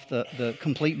came off the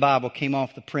complete Bible, came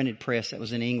off the printed press that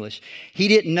was in English. He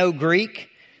didn't know Greek,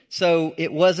 so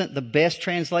it wasn't the best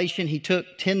translation. He took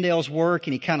Tyndale's work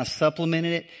and he kind of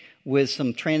supplemented it with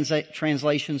some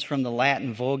translations from the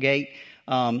Latin Vulgate.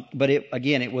 But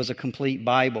it was a complete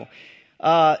Bible.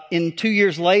 2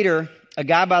 years later, a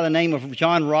guy by the name of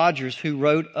John Rogers who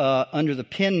wrote under the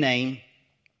pen name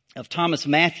of Thomas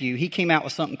Matthew. He came out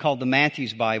with something called the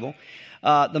Matthew's Bible.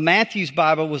 The Matthew's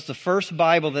Bible was the first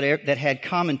Bible that had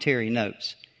commentary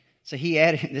notes. So he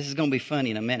added, this is going to be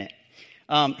funny in a minute.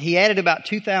 He added about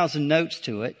 2,000 notes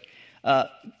to it.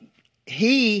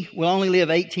 He will only live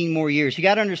 18 more years. You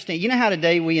got to understand, you know how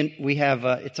today we have,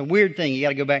 it's a weird thing, you got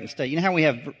to go back and study. You know how we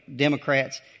have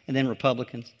Democrats and then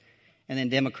Republicans, and then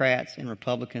Democrats and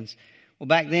Republicans? Well,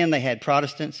 back then they had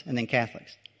Protestants and then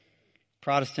Catholics.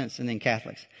 Protestants and then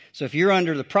Catholics. So if you're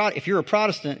a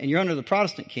Protestant and you're under the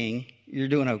Protestant king, you're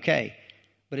doing okay.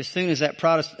 But as soon as that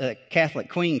Catholic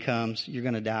queen comes, you're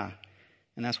going to die.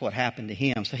 And that's what happened to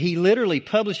him. So he literally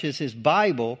publishes his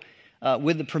Bible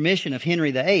with the permission of Henry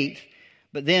VIII.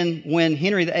 But then when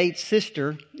Henry VIII's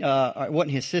sister, it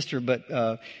wasn't his sister,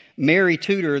 but Mary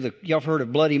Tudor, y'all have heard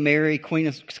of Bloody Mary, Queen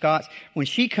of Scots. When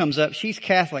she comes up, she's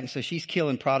Catholic, so she's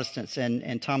killing Protestants,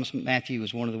 and Thomas Matthew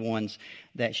was one of the ones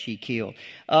that she killed.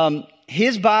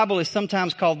 His Bible is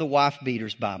sometimes called the wife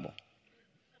beater's Bible.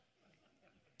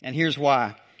 And here's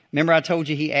why. Remember I told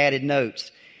you he added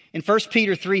notes. In 1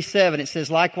 Peter 3:7, it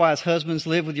says, "Likewise, husbands,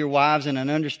 live with your wives in an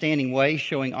understanding way,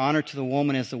 showing honor to the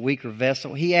woman as the weaker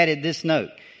vessel." He added this note: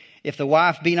 "If the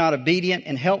wife be not obedient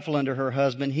and helpful unto her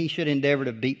husband, he should endeavor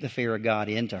to beat the fear of God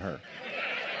into her."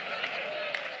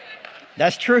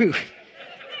 That's true.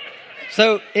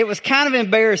 So it was kind of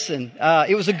embarrassing.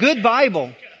 It was a good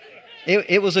Bible.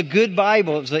 It was a good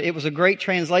Bible. It was a great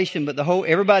translation, but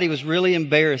everybody was really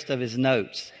embarrassed of his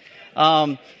notes.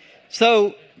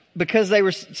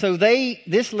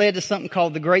 This led to something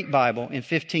called the Great Bible in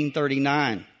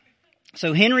 1539.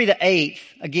 So Henry VIII,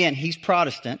 again, he's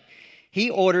Protestant.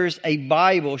 He orders an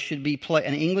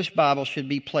English Bible should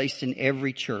be placed in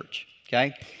every church.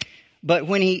 Okay, but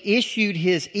when he issued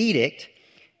his edict,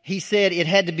 he said it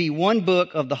had to be one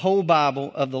book of the whole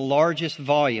Bible of the largest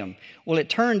volume. Well, it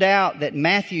turned out that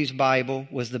Matthew's Bible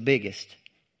was the biggest.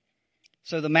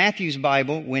 So the Matthew's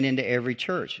Bible went into every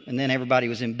church, and then everybody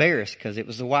was embarrassed because it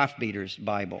was the wife beater's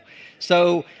Bible.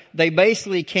 So they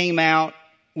basically came out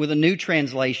with a new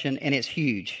translation, and it's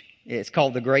huge. It's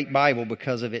called the Great Bible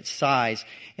because of its size,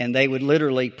 and they would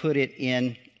literally put it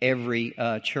in every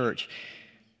church.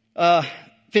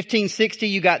 1560,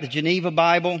 you got the Geneva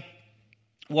Bible.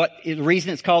 The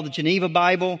reason it's called the Geneva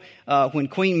Bible, when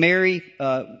Queen Mary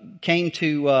came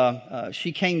to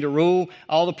rule,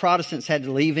 all the Protestants had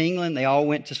to leave England. They all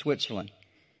went to Switzerland,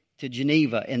 to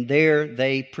Geneva, and there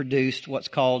they produced what's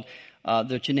called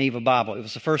the Geneva Bible. It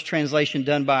was the first translation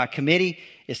done by a committee.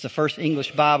 It's the first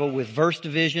English Bible with verse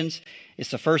divisions.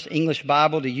 It's the first English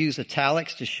Bible to use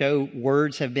italics to show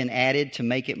words have been added to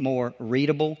make it more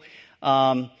readable.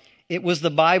 It was the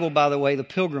Bible, by the way, the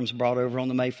Pilgrims brought over on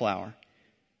the Mayflower.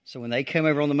 So when they came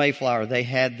over on the Mayflower, they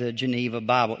had the Geneva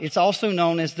Bible. It's also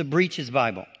known as the Breeches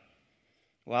Bible.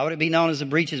 Why would it be known as the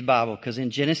Breeches Bible? Because in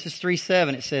Genesis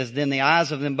 3:7 it says, "Then the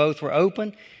eyes of them both were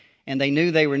open, and they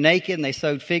knew they were naked, and they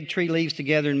sewed fig tree leaves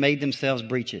together and made themselves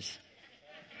breeches."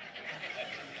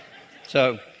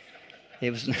 So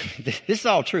this is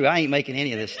all true. I ain't making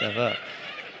any of this stuff up.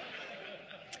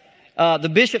 The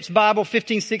Bishop's Bible,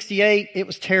 1568, it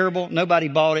was terrible. Nobody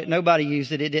bought it. Nobody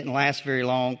used it. It didn't last very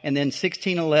long. And then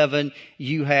 1611,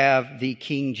 you have the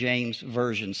King James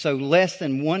Version. So less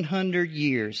than 100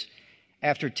 years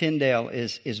after Tyndale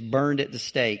is burned at the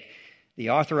stake, the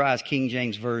authorized King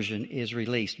James Version is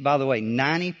released. By the way,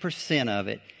 90% of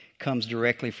it comes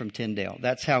directly from Tyndale.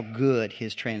 That's how good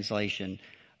his translation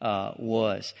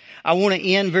was. I want to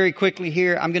end very quickly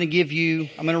here. I'm going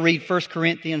to read 1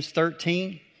 Corinthians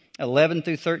 13. 11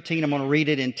 through 13, I'm going to read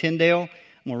it in Tyndale. I'm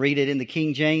going to read it in the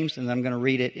King James, and I'm going to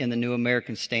read it in the New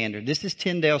American Standard. This is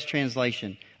Tyndale's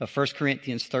translation of 1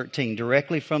 Corinthians 13,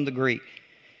 directly from the Greek.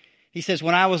 He says,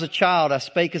 "When I was a child, I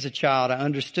spake as a child. I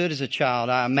understood as a child.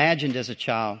 I imagined as a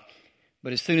child.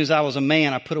 But as soon as I was a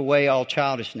man, I put away all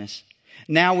childishness.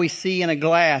 Now we see in a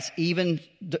glass, even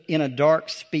in a dark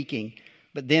speaking.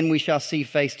 But then we shall see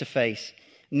face to face.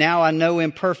 Now I know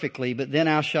imperfectly, but then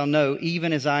I shall know,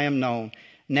 even as I am known.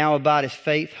 Now abideth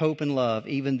faith, hope, and love,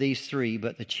 even these three,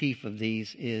 but the chief of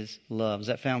these is love." Does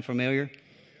that sound familiar?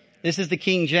 This is the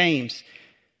King James,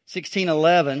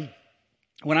 1611.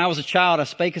 "When I was a child, I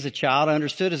spake as a child. I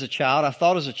understood as a child. I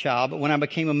thought as a child. But when I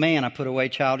became a man, I put away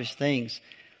childish things.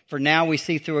 For now we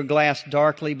see through a glass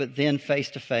darkly, but then face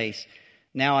to face.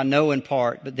 Now I know in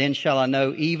part, but then shall I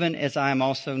know, even as I am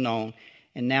also known.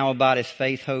 And now abideth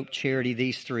faith, hope, charity,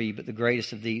 these three, but the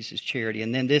greatest of these is charity."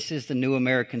 And then this is the New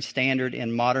American Standard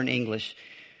in modern English.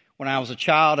 "When I was a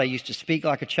child, I used to speak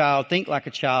like a child, think like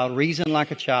a child, reason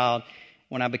like a child.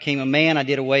 When I became a man, I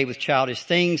did away with childish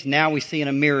things. Now we see in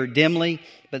a mirror dimly,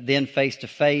 but then face to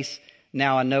face.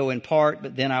 Now I know in part,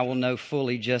 but then I will know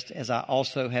fully, just as I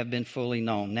also have been fully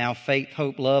known. Now faith,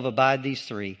 hope, love abide, these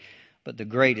three, but the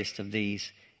greatest of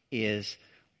these is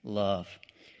love.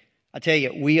 I tell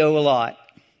you, we owe a lot.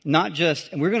 Not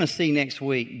just, and we're going to see next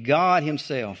week, God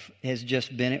himself has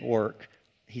just been at work.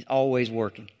 He's always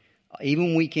working. Even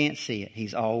when we can't see it,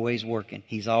 he's always working.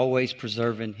 He's always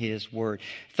preserving his word.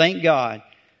 Thank God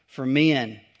for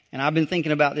men, and I've been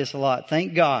thinking about this a lot.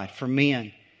 Thank God for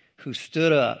men who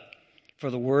stood up for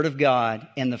the word of God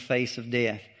in the face of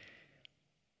death.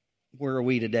 Where are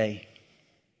we today?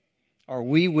 Are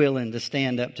we willing to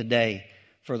stand up today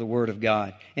for the word of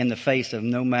God in the face of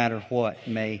no matter what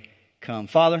may come?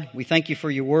 Father, we thank you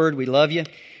for your word. We love you.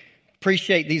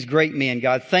 Appreciate these great men,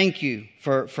 God. Thank you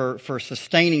for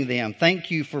sustaining them.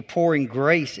 Thank you for pouring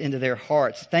grace into their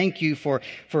hearts. Thank you for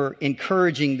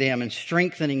encouraging them and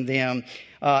strengthening them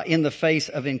in the face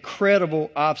of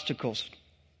incredible obstacles.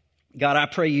 God, I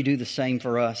pray you do the same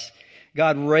for us.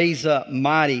 God, raise up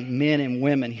mighty men and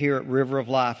women here at River of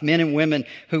Life. Men and women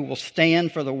who will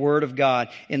stand for the Word of God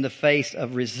in the face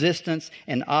of resistance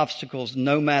and obstacles,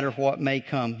 no matter what may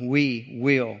come. We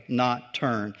will not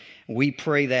turn. We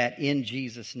pray that in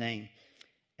Jesus' name.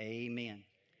 Amen.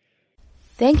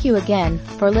 Thank you again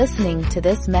for listening to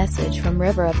this message from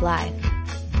River of Life.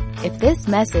 If this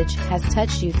message has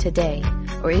touched you today,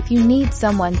 or if you need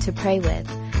someone to pray with,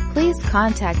 please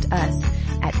contact us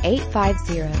at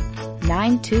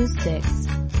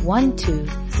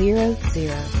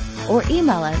 850-926-1200 or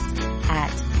email us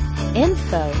at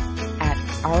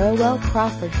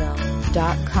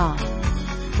info@rolcrawfordville.com.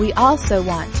 We also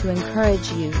want to encourage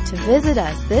you to visit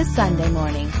us this Sunday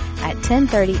morning at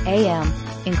 10:30 a.m.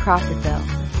 in Crawfordville.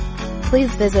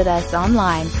 Please visit us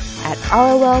online at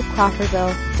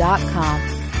rolcrawfordville.com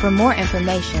for more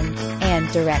information and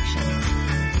directions.